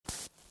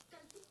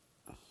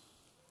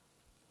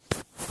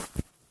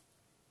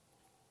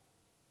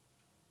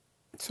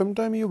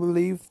Sometimes you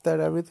believe that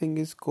everything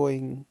is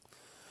going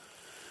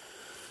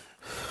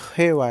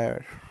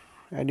haywire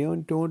and you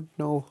don't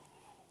know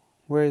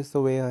where is the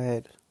way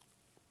ahead.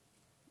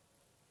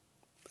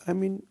 I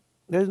mean,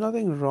 there's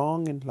nothing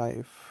wrong in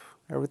life.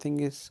 Everything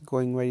is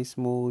going very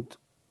smooth.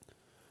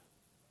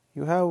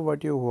 You have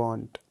what you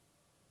want.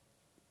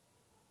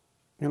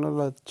 You know,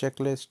 the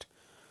checklist,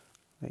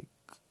 like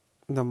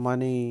the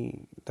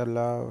money, the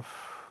love,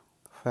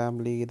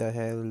 family, the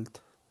health,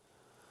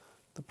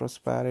 the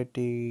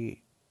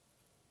prosperity,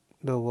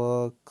 the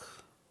work,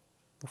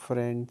 the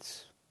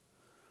friends,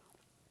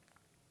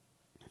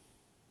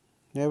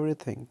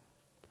 everything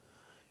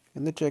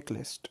in the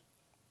checklist.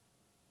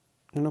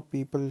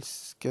 People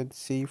can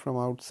see from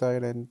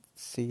outside and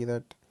see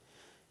that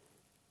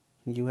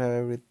you have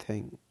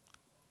everything.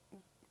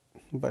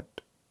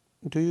 But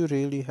do you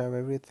really have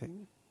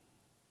everything?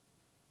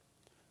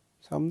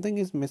 Something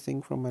is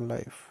missing from my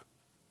life,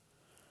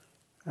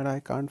 and I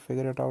can't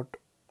figure it out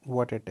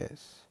what it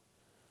is.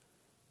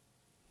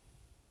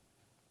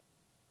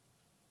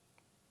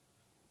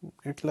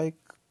 It's like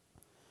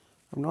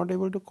I'm not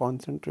able to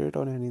concentrate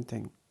on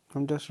anything.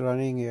 I'm just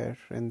running here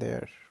and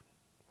there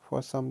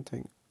for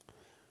something,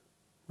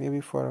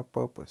 maybe for a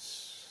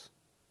purpose,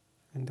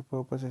 and the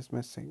purpose is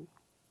missing.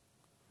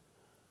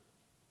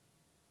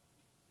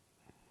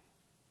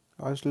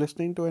 I was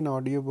listening to an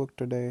audiobook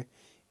today,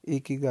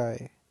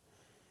 Ikigai,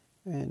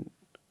 and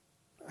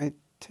I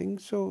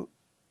think so.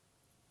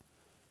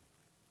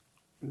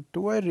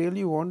 Do I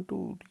really want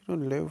to,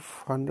 live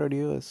 100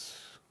 years?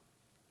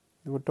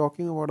 They were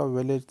talking about a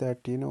village that,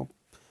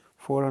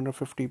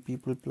 450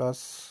 people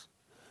plus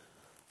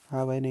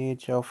have an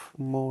age of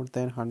more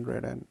than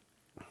 100, and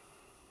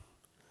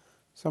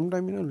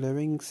sometime,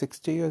 living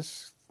 60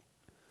 years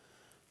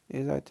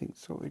is, I think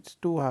so, it's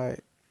too high.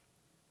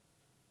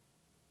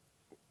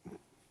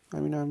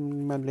 I mean, I'm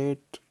in my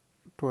late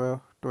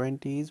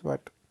 20s,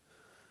 but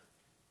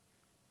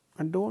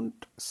I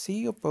don't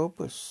see a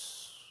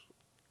purpose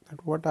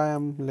that what I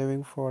am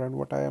living for and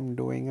what I am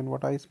doing and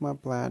what is my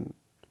plan.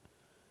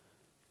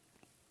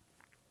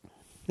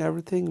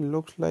 Everything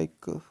looks like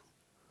I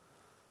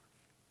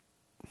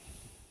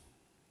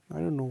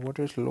don't know what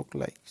it looks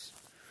like.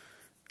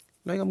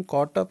 Like I'm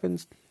caught up in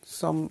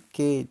some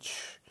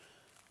cage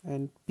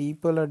and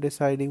people are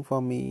deciding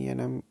for me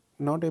and I'm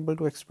not able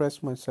to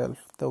express myself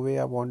the way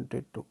I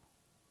wanted to.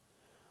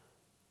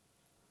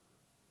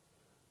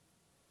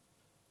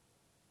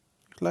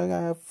 It's like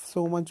I have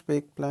so much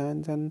big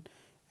plans and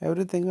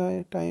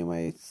time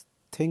I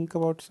think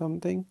about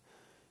something,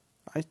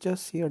 I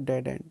just see a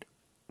dead end.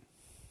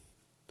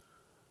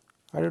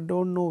 I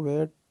don't know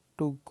where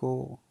to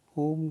go,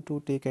 whom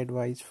to take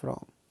advice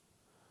from.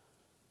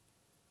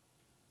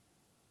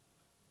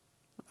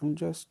 I'm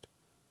just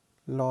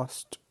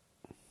lost.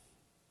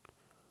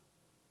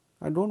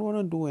 I don't want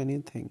to do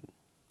anything.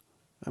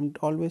 I'm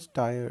always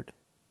tired.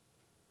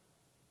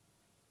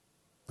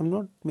 I'm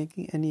not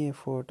making any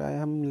effort. I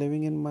am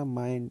living in my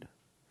mind,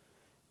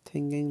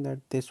 thinking that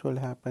this will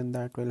happen,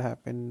 that will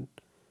happen,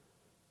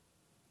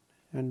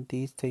 and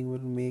these things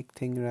will make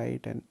things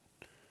right, and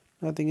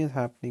nothing is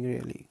happening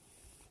really.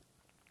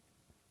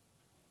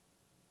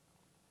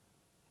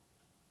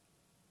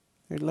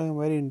 It's like I'm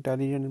very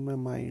intelligent in my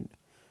mind,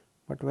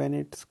 but when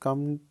it's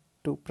come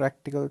to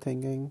practical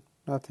thinking,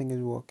 nothing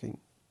is working,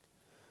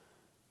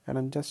 and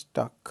I'm just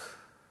stuck.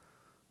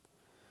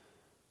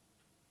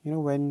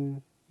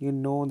 When you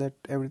know that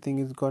everything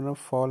is gonna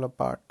fall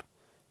apart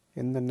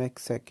in the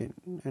next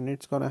second, and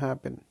it's gonna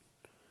happen,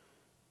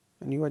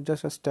 and you are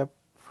just a step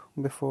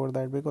before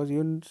that because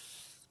you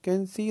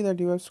can see that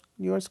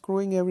you are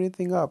screwing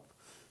everything up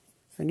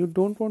and you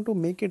don't want to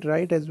make it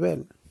right as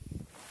well.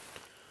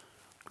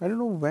 I don't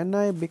know when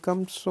I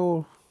become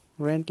so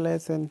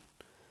relentless and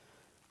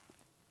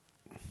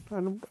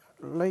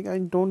I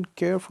don't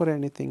care for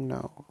anything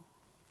now.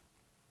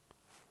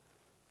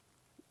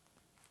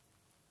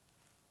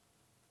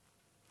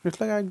 It's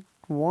like I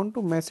want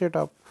to mess it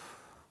up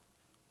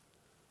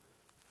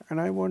and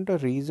I want a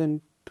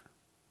reason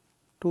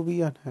to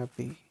be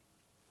unhappy.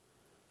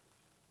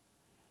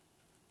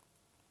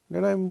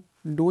 That I'm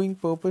doing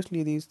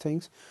purposely these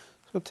things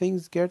so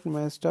things get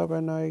messed up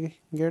and I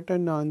get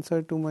an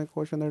answer to my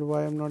question that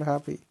why I'm not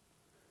happy.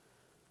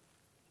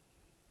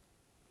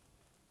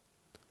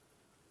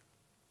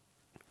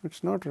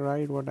 It's not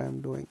right what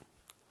I'm doing.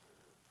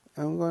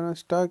 I'm gonna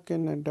stuck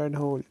in a dead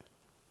hole.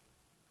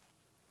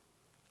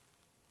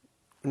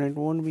 And it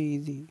won't be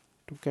easy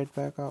to get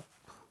back up.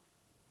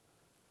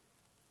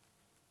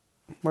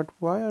 But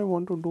why I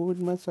want to do it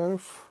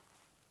myself,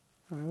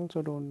 I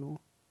also don't know.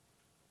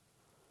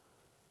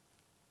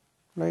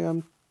 Like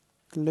I'm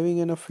living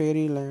in a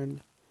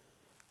fairyland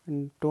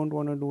and don't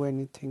want to do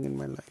anything in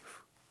my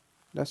life.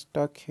 Just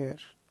stuck here,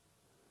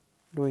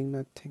 doing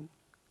nothing.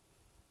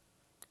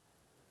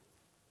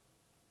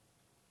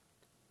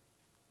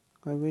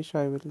 I wish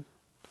I will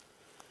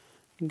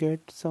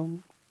get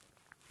some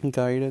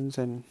guidance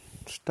and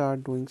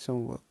start doing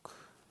some work.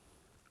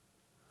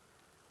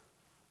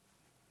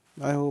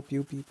 I hope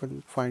you people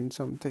find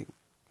something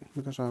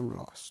because I'm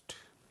lost.